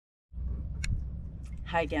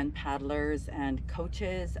Hi again, paddlers and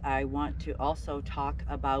coaches. I want to also talk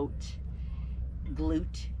about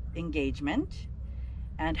glute engagement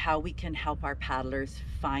and how we can help our paddlers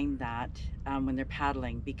find that when they're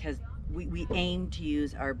paddling, because we aim to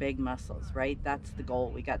use our big muscles, right? That's the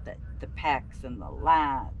goal. We got the pecs and the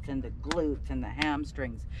lats and the glutes and the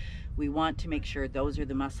hamstrings. We want to make sure those are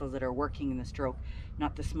the muscles that are working in the stroke,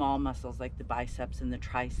 not the small muscles like the biceps and the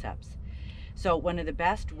triceps. So one of the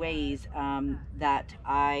best ways that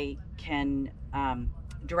I can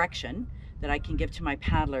direction that I can give to my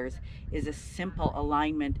paddlers is a simple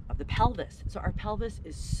alignment of the pelvis. So our pelvis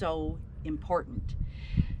is so important.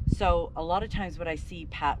 So a lot of times what I see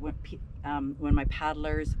when my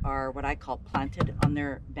paddlers are what I call planted on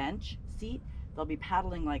their bench seat, they'll be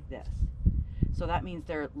paddling like this. So that means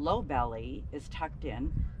their low belly is tucked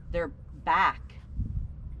in, their back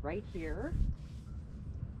right here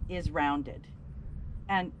is rounded.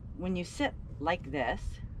 And when you sit like this,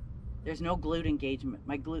 there's no glute engagement.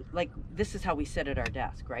 My glute, like this is how we sit at our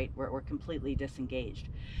desk, right? We're completely disengaged.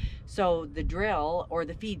 So the drill or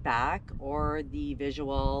the feedback or the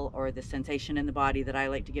visual or the sensation in the body that I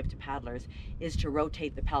like to give to paddlers is to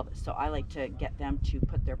rotate the pelvis. So I like to get them to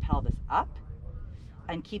put their pelvis up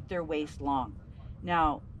and keep their waist long.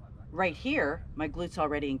 Now, right here, my glute's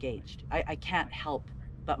already engaged. I can't help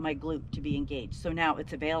but my glute to be engaged. So now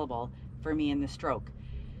it's available for me in the stroke.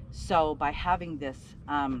 So by having this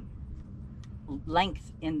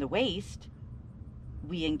length in the waist,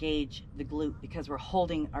 we engage the glute because we're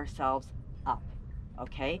holding ourselves up,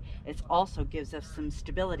 okay? It also gives us some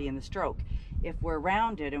stability in the stroke. If we're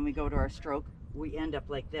rounded and we go to our stroke, we end up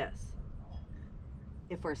like this.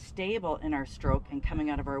 If we're stable in our stroke and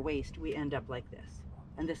coming out of our waist, we end up like this.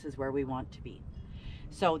 And this is where we want to be.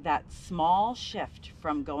 So that small shift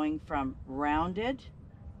from going from rounded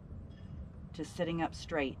to sitting up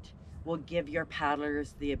straight will give your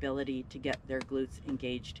paddlers the ability to get their glutes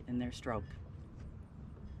engaged in their stroke.